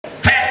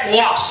Faith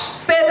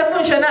works. Fé está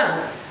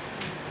funcionando.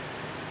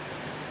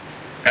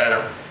 Get it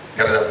up.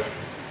 Get it up.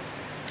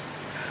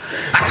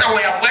 I said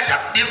we have waited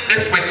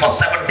this week for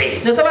 7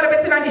 days. Nós estamos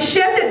pensando aqui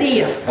 7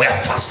 dias. We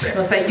have fasted.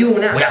 Nós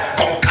ayuna. We have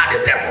conquered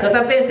the devil. Nós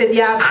vamos vencer o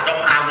diabo. I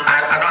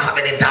don't have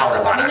any doubt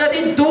about Não it.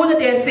 tem dúvida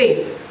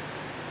desse.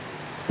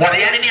 What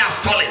the enemy has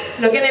stolen,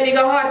 Lo que o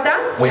inimigo rota,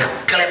 we have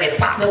claimed it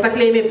back. nós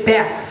claimamos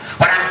back.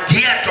 But I'm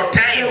here to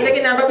tell you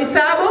that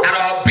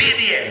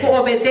obedience com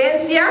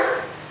obediência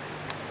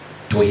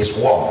to his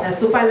word na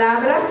sua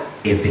palavra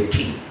is the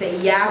key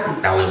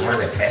that will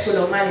manifest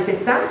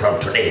from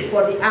today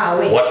what you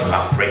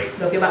have prayed.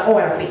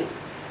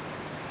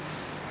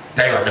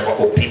 Tell your neighbor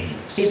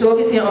obedience.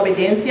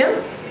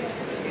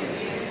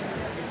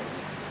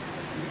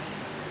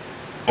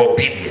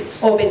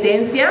 Obedience.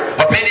 Obediencia.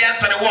 Obedience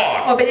to the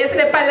word. Obediencia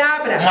de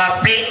palabra.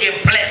 Must be in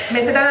place.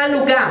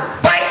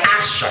 By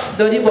action.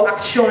 In the book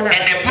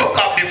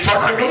of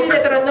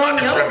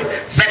Deuteronomy.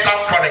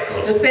 Second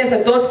Chronicles. I'm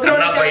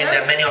not going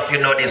there. Many of you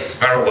know this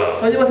very well.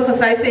 I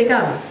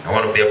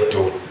want to be able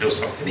to do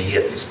something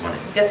here this morning.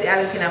 The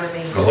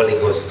Holy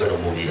Ghost is going to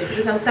move here.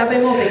 In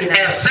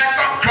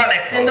Second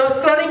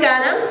Chronicles.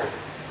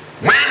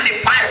 When the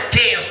 5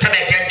 kings came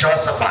against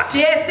Jehoshaphat,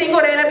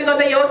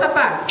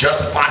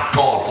 Jehoshaphat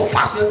called for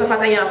fasting.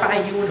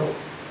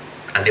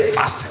 And they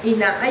fasted.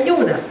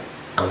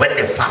 And when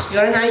they fasted,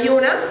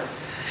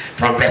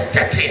 from verse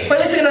 13,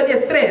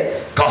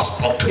 God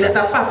spoke to them.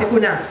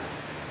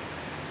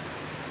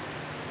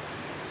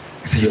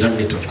 He said, you don't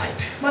need to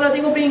fight.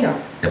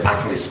 The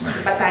battle is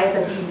mine.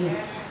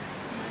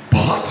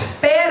 But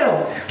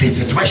the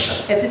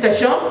situation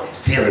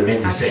still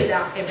remains the same.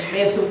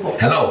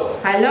 Hello.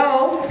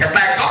 It's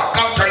like God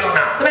come to you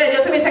now.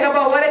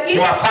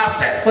 You are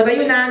fasted.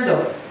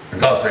 And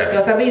God said,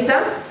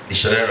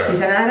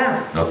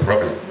 no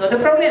problem.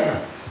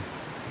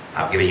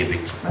 I'm giving you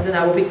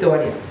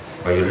victory.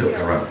 But you look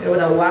around. The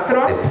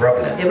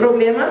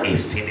problem is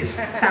still the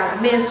same.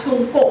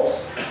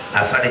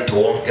 I said it to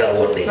one girl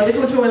one day.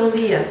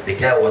 The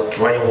girl was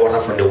drawing water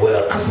from the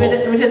well at home.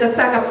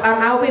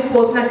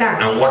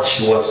 And what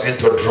she was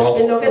into draw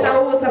fell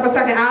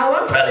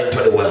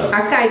into the well.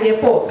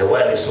 The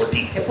well is so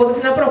deep.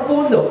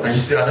 And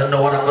she said, I don't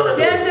know what I'm going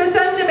to do.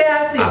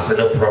 I said,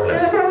 no problem.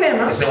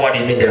 He said, what do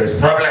you mean there is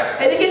problem?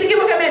 I don't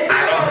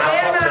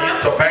have up to you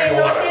to fetch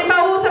water.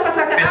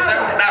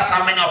 That's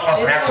how many of us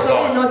have to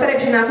go.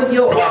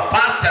 You are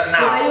fasted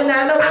now. And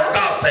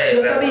God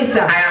says,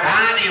 I have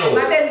had you.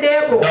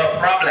 No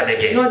problem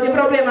again. You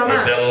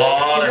say,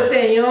 Lord, but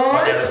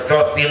there is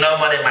still no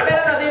money in my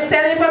pocket.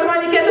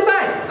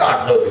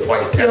 God knows before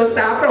he tells you.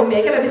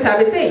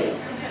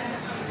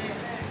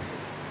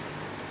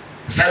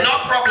 Say, no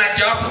problem,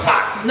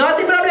 Jehoshaphat.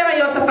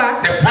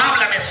 The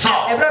problem is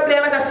solved.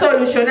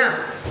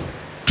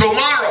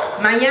 Tomorrow,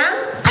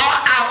 go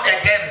out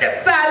against them.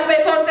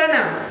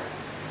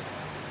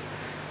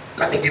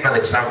 Let me give an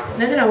example.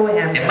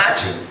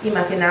 Imagine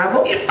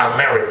if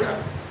America,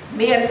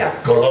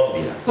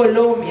 Colombia,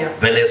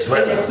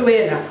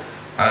 Venezuela,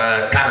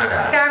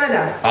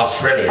 Canada,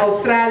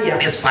 Australia,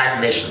 these 5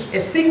 nations,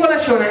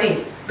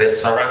 they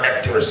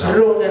surrounded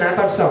Jerusalem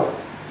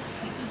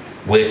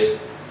with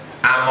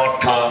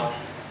armored car,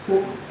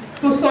 with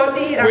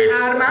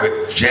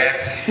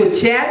jets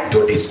to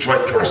destroy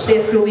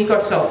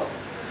Jerusalem.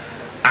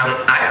 And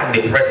I am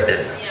the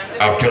president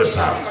of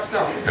Jerusalem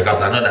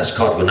because I know that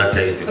Scott will not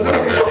tell you what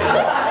I'm going to tell you.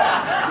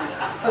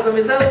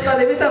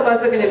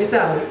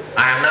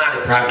 I am now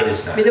the prime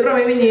minister. And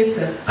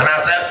I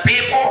said,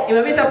 people, don't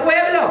worry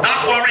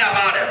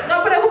about it.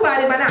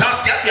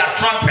 Just get your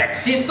trumpet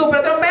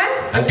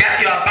and get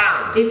your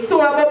band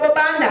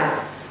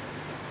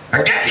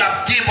and get your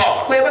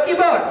keyboard.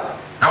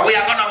 And we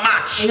are going to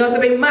march. And we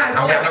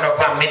are going to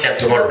go and meet them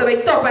tomorrow.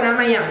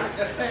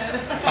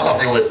 All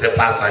of you will say,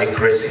 Pastor, are you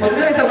crazy? They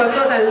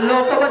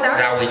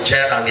are with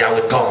jet and they are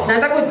with gun. And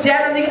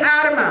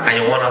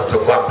you want us to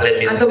go and play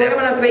music there.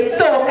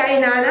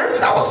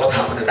 That was what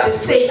happened in that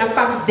situation.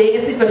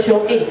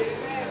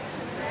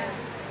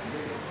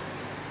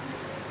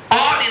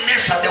 All the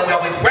nations, they were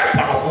with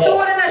weapons of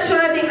war.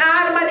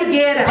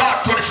 God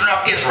told the children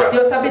of Israel, the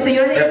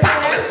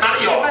battle is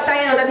not yours. All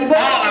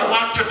I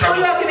want you to do,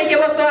 go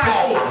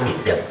and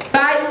meet them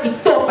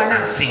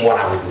and see what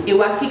I will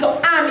do. And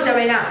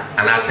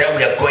as they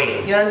were going,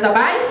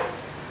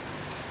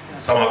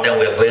 some of them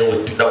were going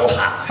with 2 double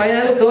hearts.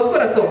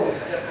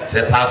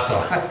 Say, Pastor,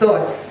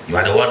 you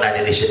are the one that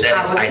initiated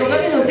this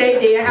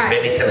idea. If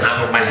anything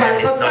happens, my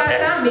hand is not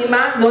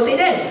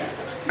there.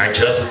 And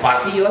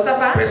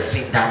Jehoshaphat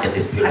perceived that in the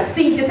spirit.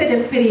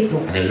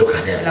 And he looked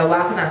at them.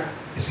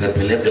 He said,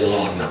 believe the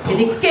Lord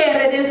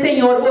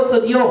your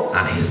God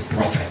and his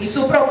prophets,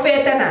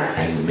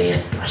 and you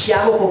may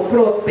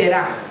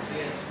prosper.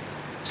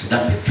 So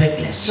don't be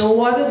faithless.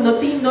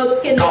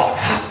 God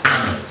has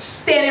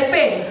armies. The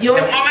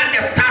moment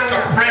they start to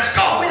praise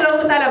God,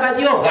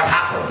 what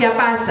happened?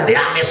 the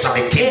armies of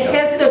the kingdom,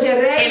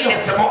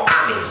 invisible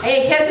armies,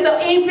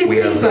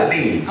 were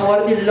released,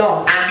 and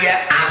their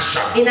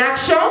action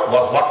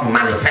was what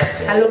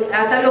manifested the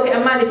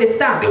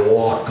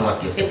word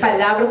God gave them.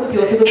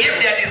 If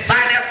they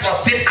decided to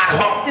sit at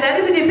home,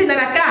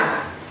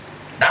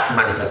 that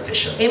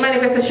manifestation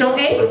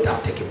wouldn't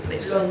have taken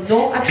place.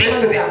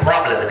 This is a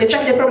problem in the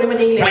church. We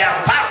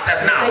are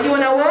fasted now, and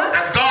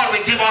God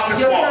will give us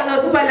His word. How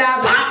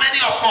many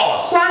of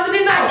us are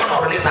going to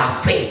release our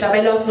faith to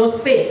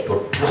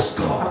trust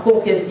God,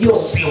 to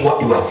see what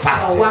you are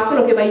fasting to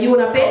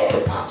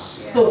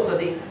pass? How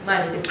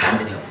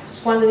many of us?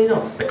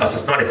 Because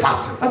it's not a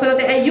fasting. I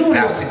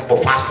have seen people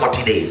fast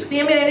 40 days.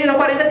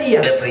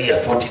 Every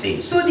year 40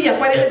 days. Every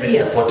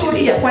year 40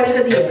 days.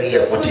 Every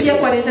year 40 days.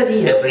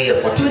 Every year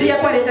 40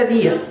 days.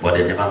 But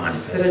they never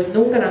manifest. You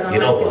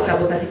know why?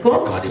 Because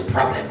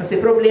the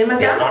problem,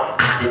 they are not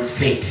adding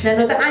faith, but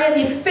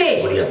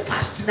they are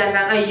fasting.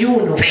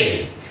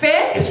 Faith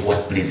is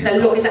what pleases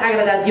God.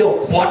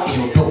 What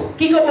you do,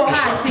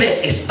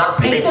 faith is not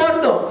believing.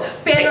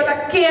 Faith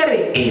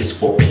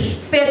is obeying.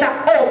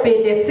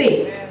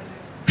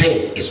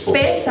 Faith is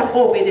obeying.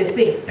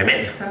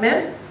 Amen.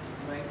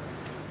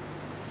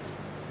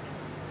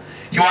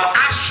 Your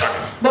action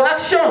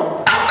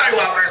after you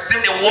have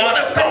received the word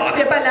of God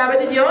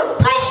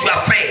proves your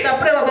faith or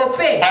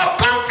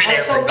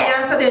confidence in God.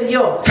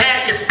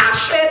 Faith is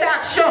action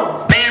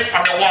based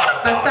on the word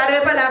of God,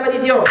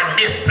 and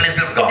this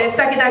pleases God. When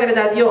God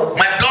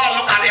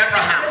looked at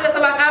Abraham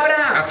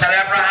and said,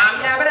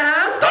 Abraham,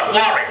 don't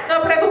worry, you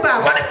are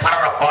the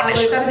father of all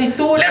nations.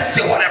 Let's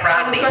see what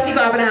Abraham did.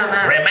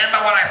 Remember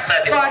what I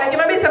said before.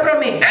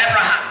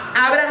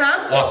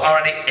 Abraham was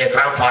already a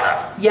grandfather,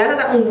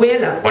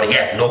 but he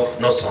had no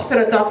son. He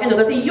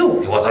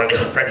was already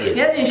 100 years.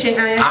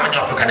 How many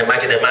of you can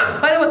imagine a man,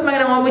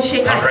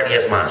 100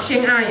 years man,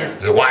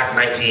 a wife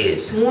 90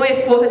 years, and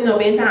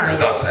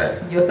God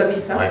said,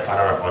 my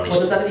father of all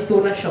nations.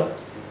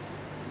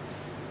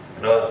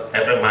 You know,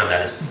 every man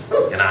that is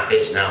in our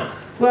age now,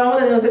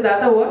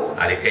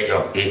 at the age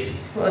of 80,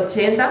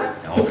 they're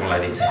walking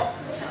like this.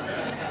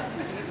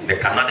 They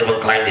cannot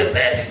even climb their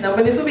bed.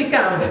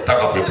 They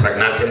talk of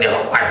impregnating their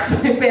wife.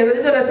 You kill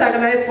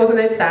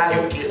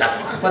that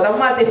man.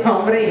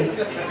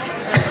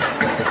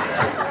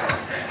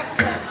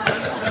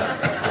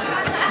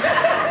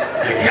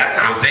 Yeah,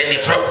 I'm saying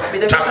the truth.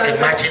 Just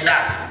imagine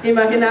that.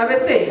 Imagine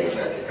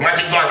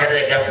going and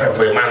getting a girlfriend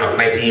for a man of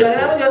 90 years old.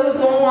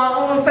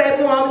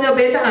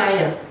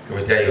 Can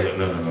we tell you,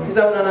 no.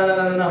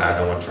 I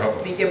don't want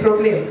trouble.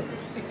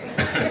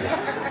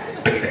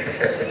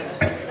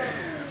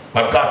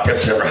 But God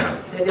kept Abraham.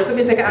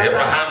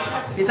 Abraham,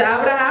 you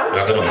are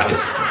going to have a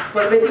son.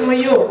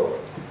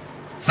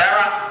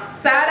 Sarah,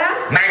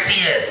 90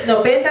 years.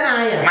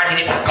 Imagine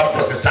if I come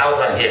to Sister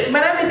Aura here. She's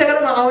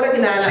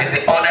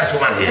the oldest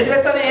woman here.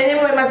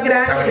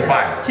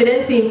 75. I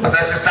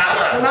said, Sister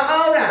Aura,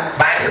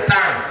 by this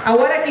time,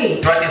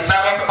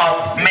 27th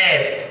of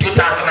May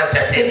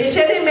 2013,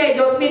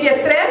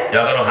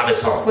 you're going to have a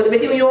son.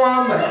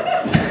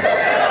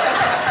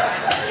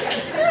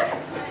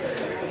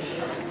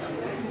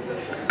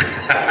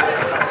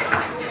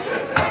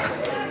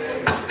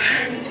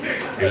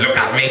 You look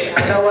at me.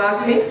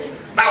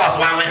 That was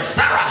why when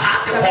Sarah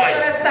had the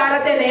voice,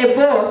 Sarah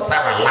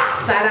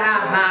laughed. You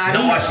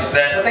know what she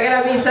said?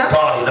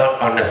 God, you don't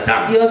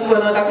understand. You don't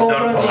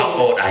know how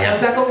old I am.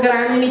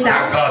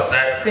 And God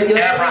said,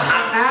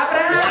 Abraham,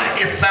 why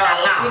is Sarah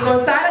laughing?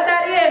 And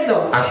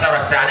Sarah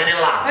said, I didn't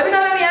laugh.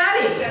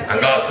 And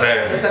God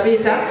said,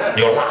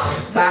 you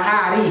laugh.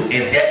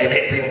 Is there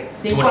anything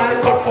too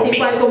difficult for me?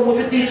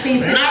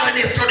 Nothing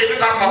is too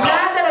difficult for God.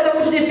 I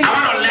want to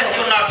let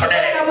you know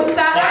today,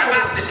 whatever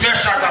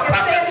situation you're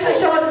passing through,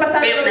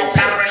 if you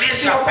can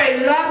release your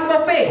faith,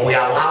 we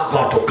allow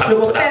God to come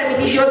into that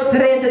situation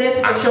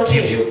and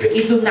give you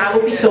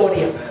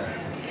victory.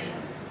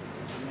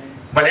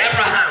 But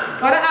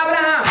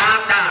Abraham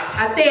had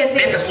that.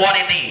 This is what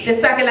he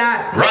did.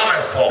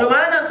 Romans 4.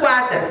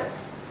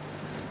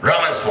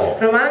 Romans 4.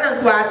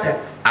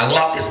 I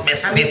love this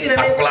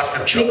particular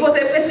scripture. He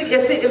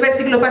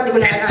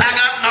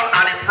staggered not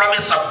at the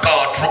promise of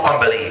God through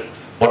unbelief,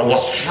 but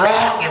was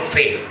strong in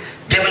faith,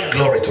 giving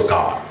glory to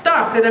God.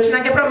 And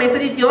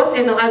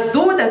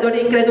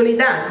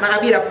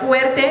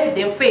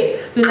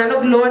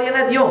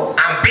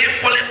being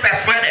fully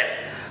persuaded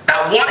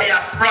that what he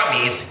had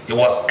promised, he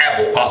was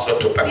able also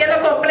to perform.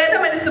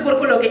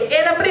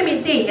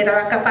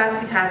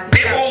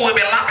 People will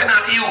be laughing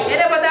at you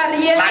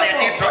like they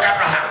did to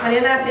Abraham.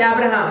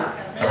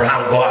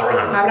 Abraham go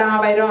around at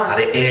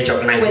the age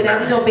of 99.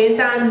 I'm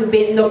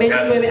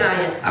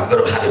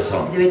going to have a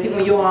son.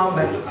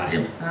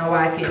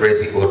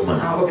 Crazy old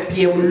man. I'm going to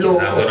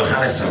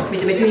have a son. I'm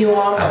going to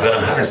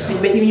have a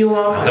son.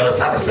 I'm going to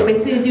have a son.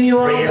 Praise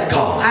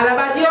God.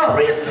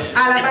 Praise God.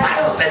 The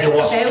Bible said he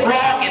was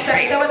strong in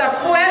faith,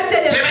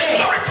 giving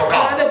glory to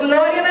God.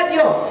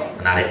 Dios.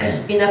 And at the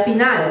end, En el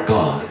final,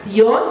 God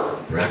Dios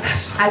brought that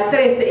son.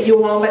 atrece y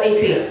un hombre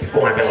EP.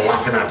 People have been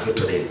laughing at you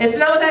today. Es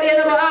la utaría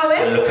no va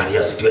So look at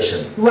your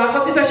situation.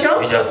 Guapo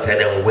situación. You just tell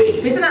them,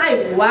 wait. Dicen,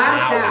 ay,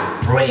 guarda.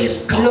 I will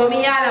praise God. Lo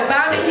mi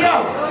alaba mi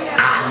Dios.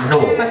 I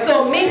know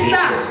Pastor,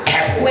 misa,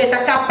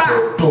 está capaz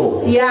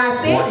y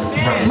hace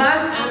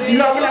más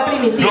lo que la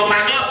primitiva. You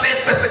might not say it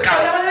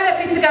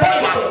physically,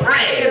 but your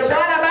praise is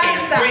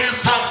doing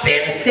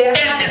something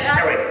in the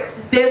spirit.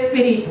 De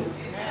espíritu.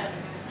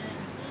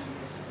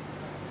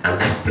 And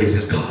that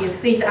pleases God. Y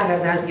así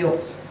agrada a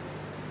Dios.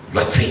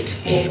 Your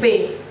faith in Him.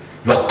 Fe.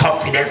 Your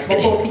confidence in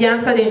Him.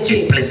 Confianza en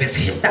It pleases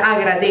Him. Te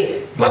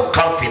agrade. Your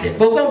confidence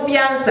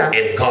Confianza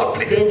in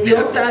God en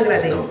Dios te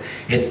agrade.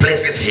 it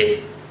pleases Him.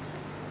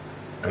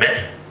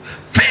 Amen.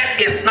 Faith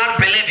is not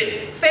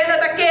believing, Fe no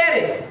te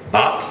quiere,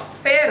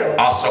 pero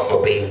also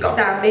obeying God.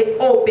 también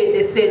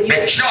obedecer The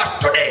Dios. church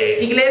today,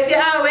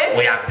 Iglesia ave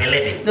we are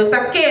believing. no te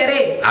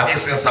quiere. Have you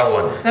seen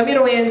someone? No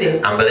miro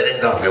vende. I'm believing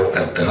God for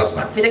a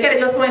husband. Mira que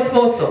Dios como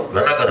esposo.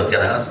 You're not going to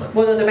get a husband.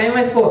 Bueno, te va un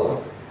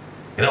esposo.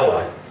 You know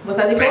why? ¿Vos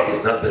sabés Faith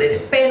is not believing.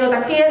 Fe no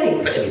te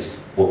quiere. Faith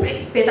is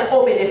obeying. Fe te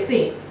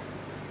obedece.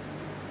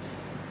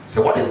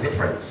 So what is the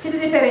difference? ¿Qué es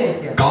la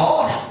diferencia?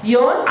 God,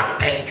 Dios I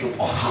thank you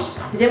for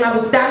husband. me llama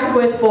a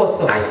por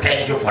esposo. I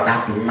thank you for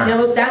that Me man.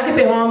 llama a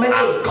por hombre.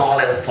 I'm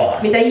calling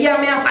for. Me te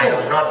llama a I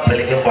am not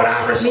believing what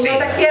I Me received. no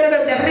te quiere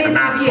ver de And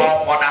I recibir.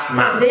 call for that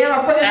man. Me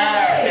llama por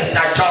Hey,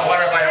 Mr. John,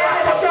 wherever you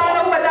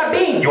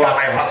are, you are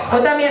my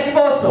husband. Ota mi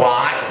esposo.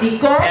 Why?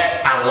 Because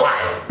Death and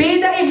life.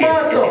 vida y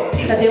muerto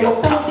la tenemos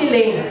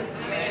puntilena.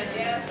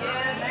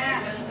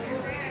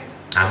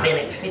 I mean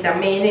it. Y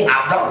también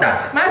I've done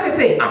that. más que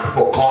sí. And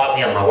people call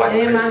me and my wife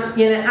crazy.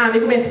 Tiene a mí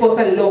con mi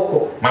esposa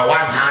loco. My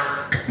wife had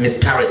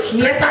miscarriage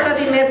Mi 3 esposa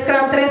times. tiene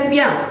scrum 3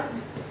 bien.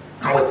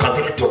 And we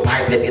continue to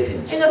buy baby Y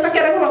things. nos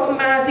quiere como un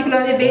artículo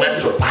de baby.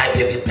 Went to buy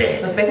baby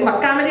bed, Nos ve como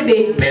cama de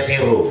baby. baby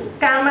roof.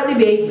 Cama de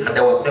baby. And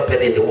there was no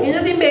baby in the Y womb.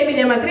 no tem baby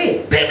de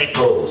matriz. Baby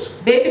clothes.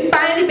 Baby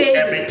pai de baby.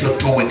 Every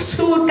 2 weeks.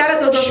 Tu cada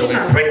 2 She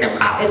will bring them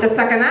out Esta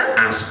sacana.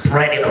 and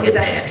spread it on the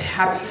bed.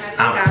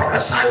 And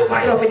prophesy over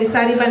it.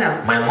 Profetizar y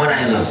banal. My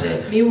mother-in-law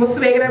said, Mi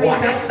suegra what?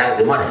 dice. That's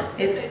the mother.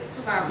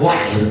 What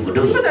are you ¿Qué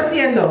doing? está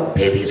haciendo?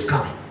 Baby is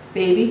coming.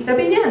 Baby está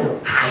viniendo.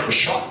 Are you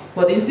sure?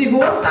 Pode ir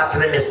seguro.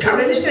 After 3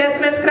 miscarriages. 3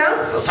 meses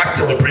crão. So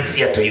something will bring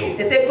fear to you.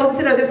 Esse é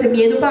considerado esse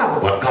medo pavo.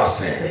 But God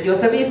said,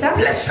 Deus avisa.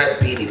 blessed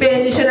be the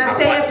Bendición a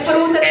ser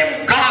fruta.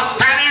 If God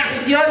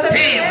said Deus it,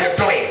 He avisa. will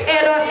do it.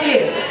 Ele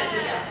assim.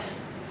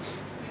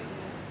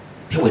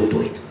 He will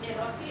do it.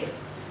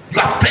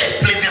 Your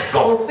faith pleases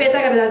God. O feita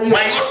agrada a Deus.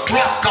 When you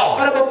trust God,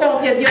 Agora vou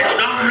confiar and Deus. you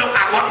don't look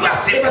at what you are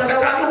seeing Quando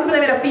physically, não vamos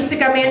ver you will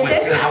fisicamente.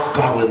 see how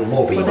God will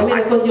move in your Quando mira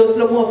life. quando Deus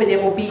lo move de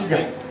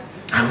movida.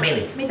 I mean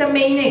it. Me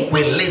também né.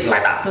 We live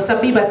like that. Nós está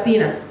viva assim.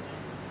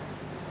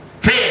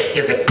 Faith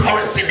is a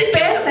currency in the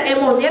kingdom. Feita é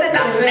moneda de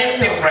That makes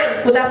difference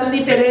reino. Por dar sua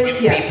diferença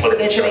between people in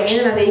the entre church.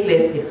 a da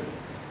igreja.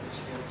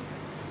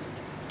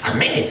 I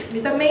mean it.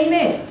 Me também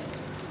né.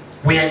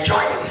 We enjoy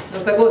it.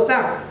 Nós está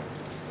gostando.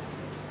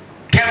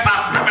 Came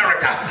back from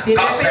America.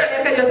 God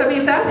said, Que Deus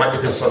avisa. when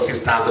did you sow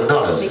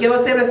 $6,000? E que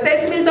você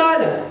recebe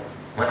 $6.000.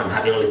 When I'm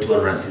having only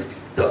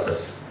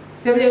 $260.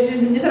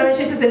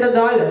 Inicialmente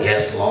 $60.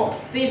 Yes, Lord.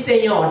 Sim,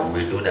 Senhor.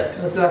 We do that.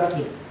 Nós dou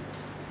assim.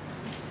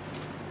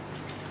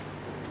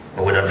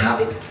 But we don't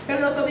have it. Eu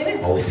não sou bem.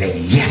 But we say,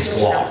 yes,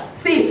 Lord.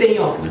 Sim,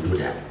 Senhor. We do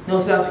that.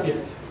 Nós dou assim.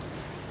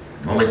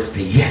 The moment you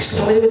say, yes,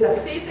 Então Lord, ele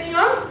diz sim,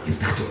 Senhor. He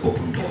starts to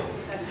open door.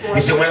 He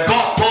said, when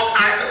God told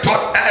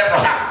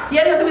Abraham, E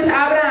ele disse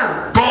a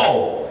Abraão,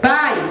 go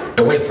vai,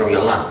 away from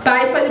your land.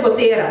 vai para a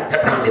boteira.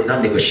 Abraham did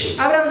not negotiate.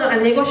 Abraão não a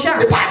negociar.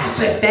 The Bible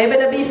said, Bebe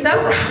da bisa.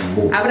 Abraham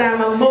moved.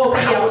 Abraão moveu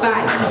e Abraham was a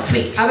man pai. of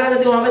faith. Abraão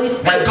tem um homem de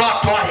When fé.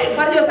 God told him,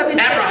 Quando Deus estava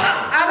dizendo,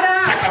 Abraham,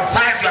 Abraão,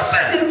 circumcise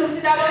yourself.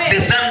 circuncidava The ele.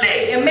 same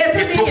day, E o mesmo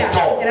he took dia,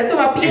 stone. ele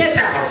tomou He piedra.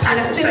 circumcised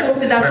Ele himself.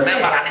 circuncidava Remember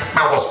ele. that this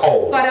man was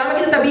old. Agora, homem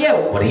que está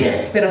viejo. But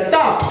yet, Pero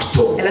took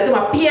stone. ela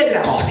toma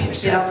piedra. God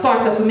himself. Ela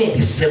forta The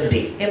somente. same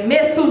day, É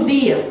mesmo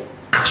dia.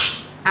 action.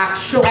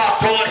 Achou. God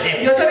told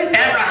him, Deus disse,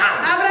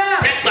 Abraham, Abraão,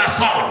 take your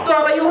son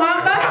toma e o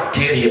ramba. and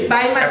kill him.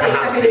 Vai matar e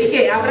Abraham sacrifique.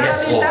 said, Abraão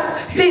yes, Lord.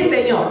 disse, sim,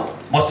 Senhor.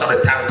 Most of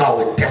the time, God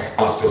will test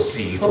us to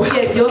see if we Porque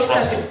have Deus to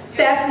trust Him.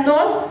 testa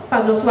nós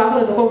para nós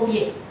vamos não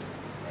confiar.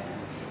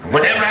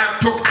 When Abraham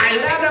took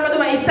Isaac, Abraão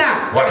toma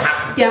Isaac. what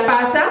happened? Que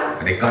passa?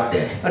 When he got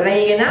there,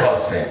 Reina. God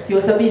said,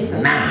 Deus avisa.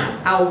 now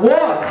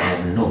Agora,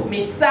 I know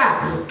me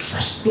sabe. you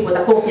trust Tu me.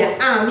 pode confiar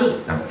a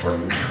mim. And for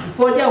now,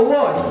 For the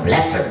agora,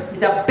 blessing, me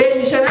dá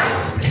bendicionar.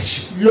 I will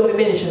bless you. Lo me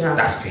bendicionar.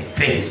 That's faith.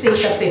 Faith is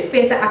Seja action.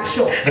 perfeita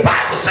ação. The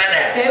Bible said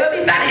that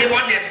even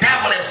the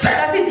devil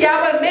himself, Esse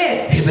diabo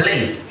mesmo. he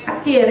believed A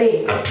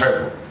querer. and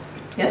trembled.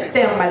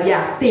 Até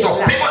malhar. So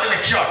people in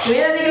the church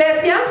Viene na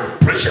igreja.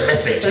 preach a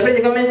message. Eu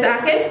predico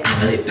mensagem. I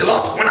believe the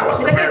Lord, when I was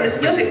preparing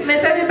this message,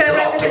 Mensagem the para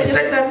Lord told me, a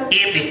said,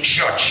 if the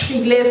church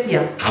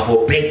igreja. have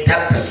obeyed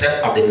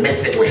 10% of the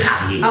message we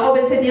have here, A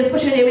obedecer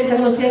 10% de mensagem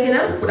nós temos aqui,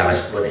 não? would have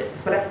exploded.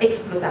 Para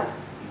explotar.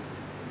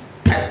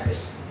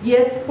 10%.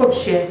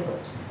 10%.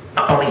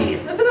 Not only here.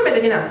 Não somente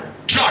aqui, não.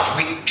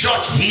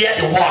 church hear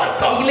the word of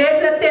God.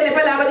 Iglesia tiene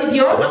palabra de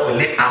Dios. When we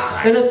live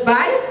outside,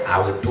 I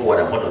will do what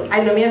I'm going to do.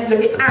 That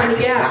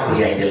is why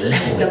we are in the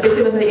level with God.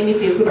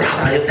 But I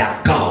believe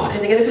that God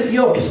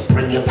is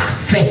bringing back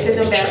faith in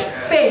the church.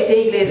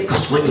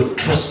 Because when you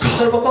trust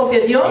God,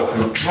 if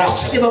you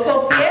trust Him,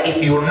 and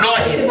if you know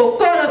Him, you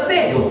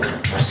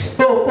can trust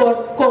Him.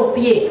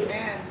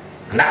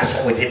 And that is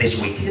what we did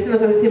this week.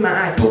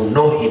 To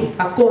know Him,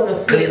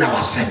 clean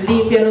ourselves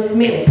in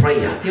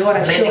prayer.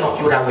 Many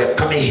of you that were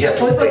coming here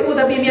to pray, you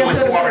will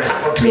see what will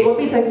happen to you.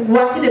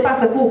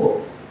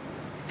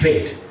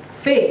 Faith.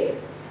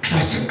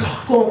 Trust in God.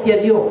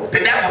 The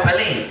devil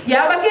believes,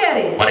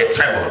 but it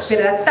trembles. The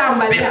proof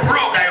that you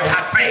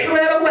have faith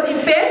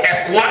is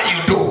what you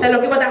do with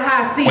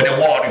the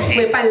word you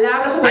hear. I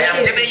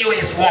am giving you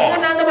His word.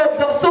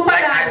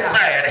 Like I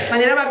said, we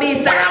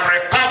have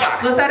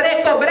recovered in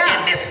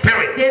the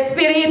spirit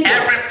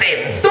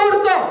everything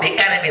the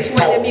enemy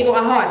stole.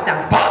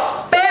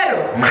 But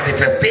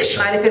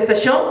manifestation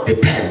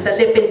depends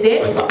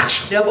on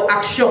your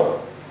action.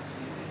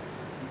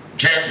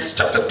 James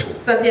chapter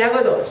 2.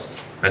 Santiago 2.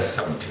 Verse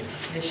 17.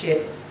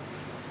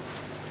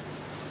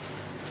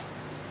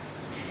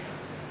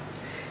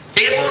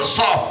 Even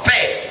so,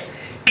 faith,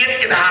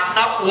 if it had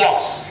not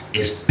works,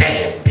 is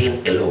dead,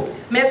 being alone.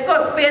 Even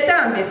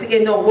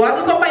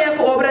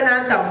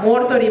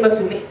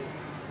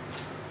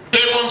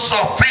so,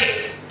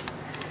 faith,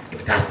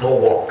 if it has no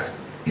work,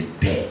 is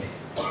dead.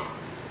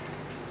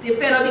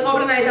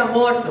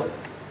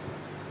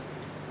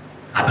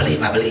 I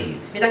believe.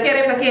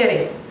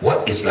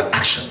 What is your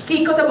action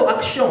to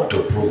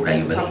prove that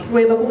you believe?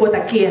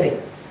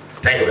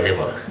 Tell your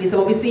neighbor,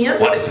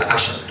 what is your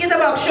action?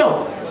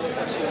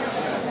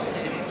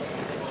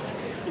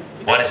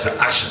 What is your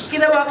action?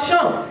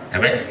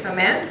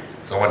 Amen?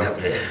 Someone help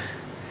me.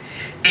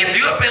 If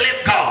you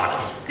believe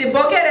God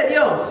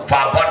for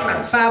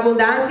abundance,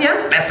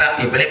 let's say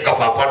you believe God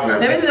for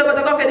abundance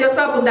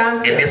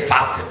in this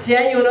fasting,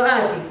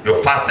 you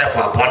fasted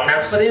for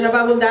abundance.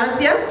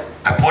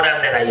 I put on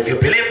there that if you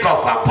believe God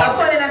for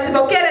abundance and you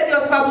are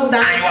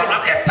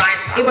not a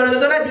tither or a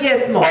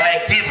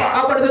giver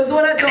in the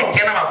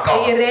kingdom of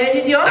God,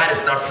 that is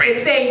not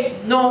faith.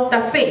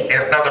 It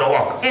is not going to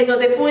work. We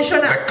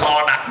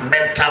call that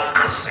mental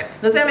asset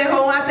or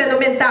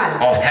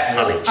head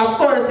knowledge.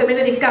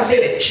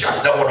 See, the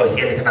church don't want to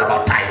hear anything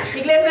about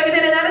tithing. They don't want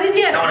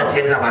to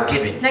hear anything about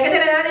giving.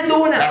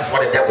 That's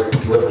what the devil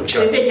took away from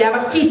church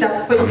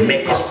and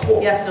make us poor.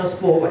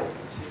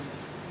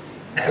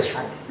 That's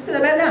wrong.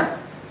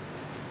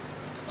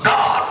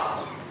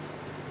 God,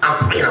 I'm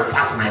praying and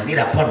fasting. I need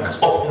abundance.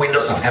 Open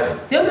windows of heaven.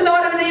 God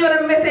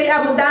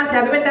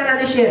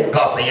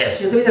says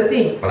yes.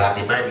 But I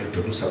demand you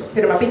to do something.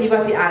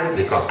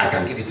 Because I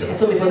can give it to you. Or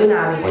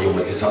you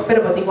must do something.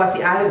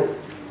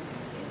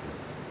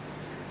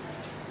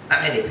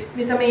 I mean it.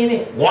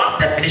 One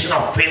definition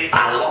of faith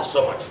I love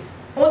so much.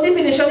 I've been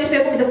hearing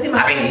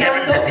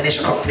the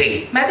definition of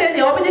faith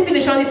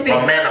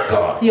from men of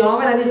God. The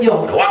one I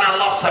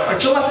love so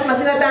much,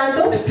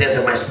 it stays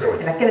in my spirit.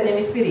 The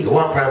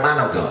one from a man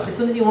of God,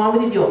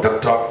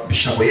 Dr.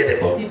 Bishop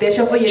Oyedebo,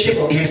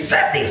 he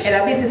said this,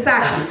 that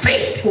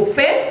faith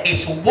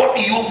is what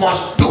you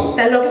must do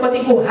to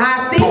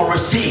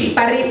receive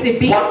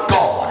what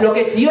God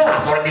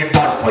has already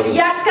done for you.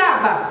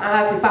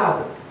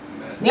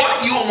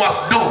 What you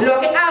must do to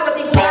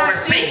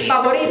receive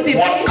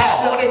what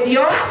God has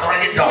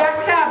already done.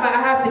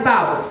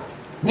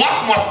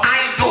 What must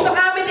I do to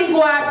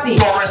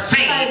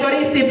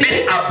receive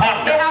this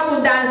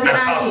abundance? And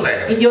God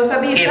said, if you want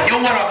to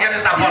get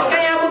this abundance,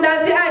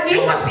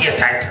 you must be a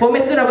tithe.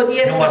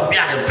 You must be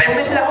an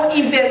investor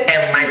in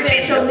my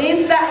kingdom.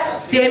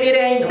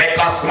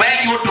 Because when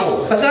you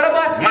do,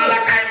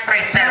 Malachi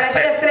 3:10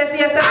 says,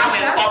 I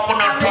will open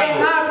unto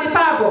you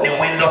the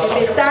windows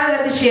of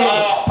heaven.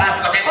 Oh,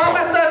 Pastor Victor, I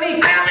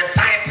have a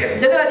tithing,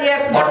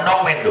 but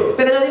no window.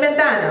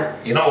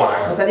 You know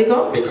why?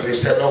 Because you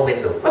said no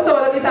window.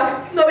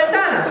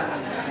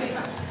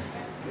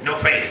 No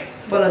faith.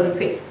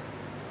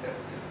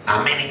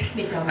 I mean it.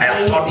 I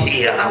have taught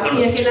here, and I'm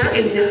going to teach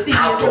again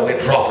how to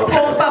withdraw from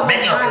heaven.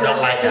 Many of you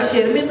don't like that.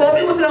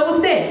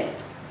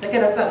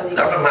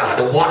 Doesn't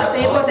matter. The word of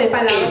God is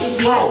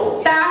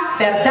true.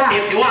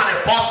 If you are the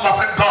first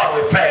person God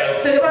will fail,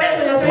 then you are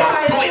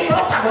too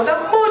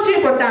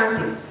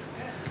important.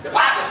 The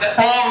Bible says,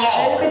 oh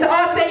Lord,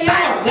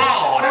 thy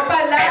word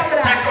is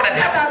settled in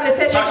heaven.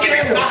 So if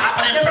it's not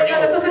happening to you,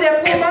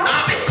 it's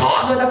not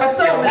because the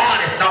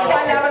word is not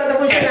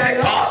working. It's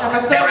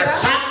because there is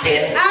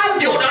something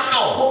you don't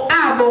know.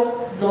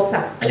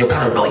 And you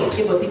cannot know it.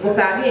 You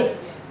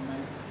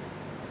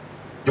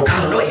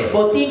cannot know it.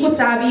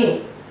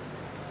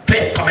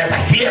 Faith coming by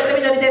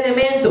hearing.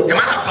 The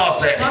man of God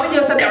said,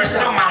 there is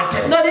no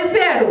mountain.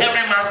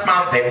 Every man's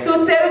mountain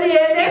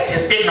is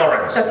his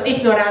ignorance.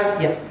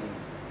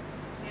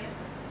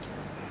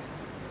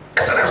 I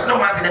said there is no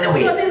mountain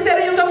anyway. So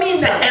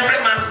every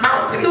man's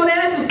mountain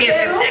is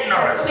his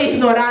ignorance. Because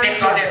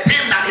the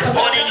thing that is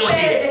holding you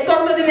here,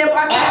 others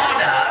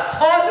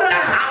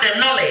that have the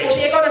knowledge,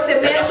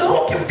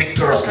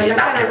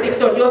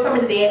 victorious in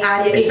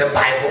that area. The same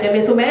Bible, the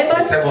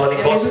same Holy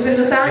Ghost,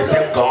 the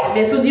same God,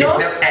 the same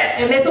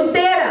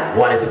earth.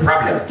 What is the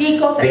problem?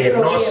 They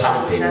know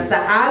something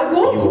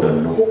you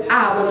don't know.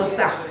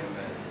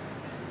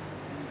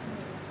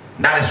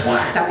 That is why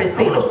I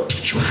want to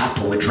teach you how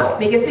to withdraw.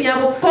 The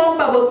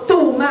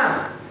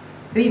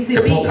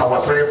book I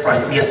was reading from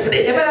him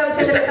yesterday. He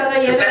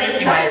said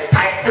if you are a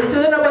fighter,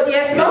 you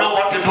know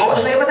what to do?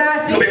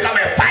 You become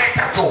a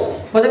fighter too.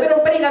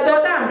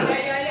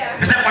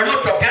 He said for you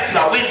to get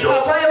your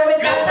windows,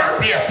 you must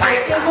be a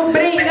fighter.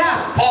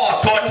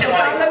 Paul told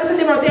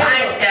Timothy,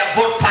 fight a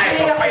good fight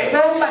of faith.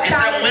 He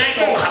said when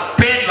you have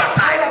paid your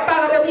time,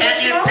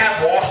 any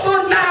devil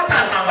that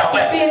stand on the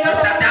way, he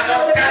said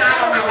devil, get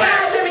out of my way.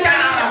 Get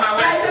out of my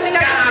way.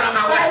 Get out of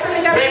my way.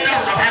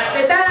 Windows of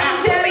heaven,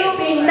 come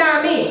to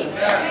me.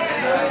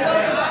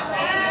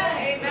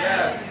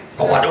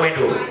 But what do we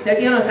do?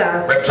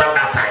 We drop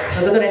that time.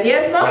 We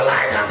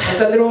lie down.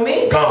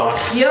 God,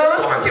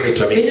 come and give it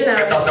to me. It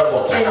doesn't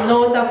work like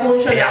that.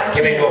 He has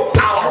given you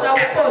power on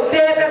earth.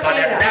 Because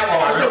the devil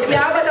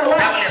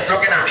is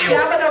looking at you. You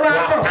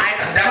have died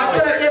and the devil will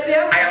say,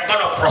 I am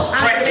going to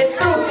frustrate you.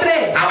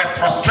 I will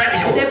frustrate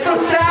you. For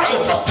you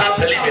to stop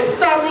believing.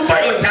 But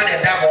you tell the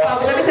devil,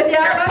 the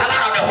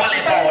power of the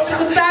Holy Ghost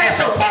is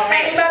upon me.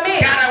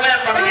 Get away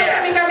from here.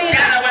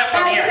 Get away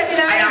from here.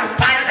 I am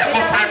fighting the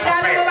good fight of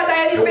faith.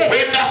 The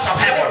windows of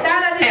heaven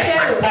is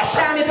my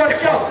portion.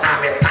 Because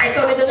I'm a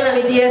title.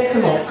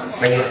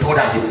 When you do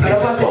that, it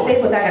pleases God.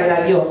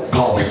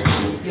 God will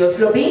come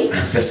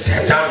and say,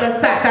 Satan,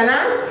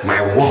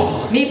 my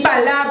word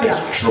is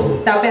true.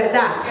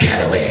 Get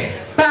away.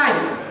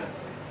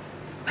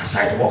 That's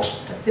how it works.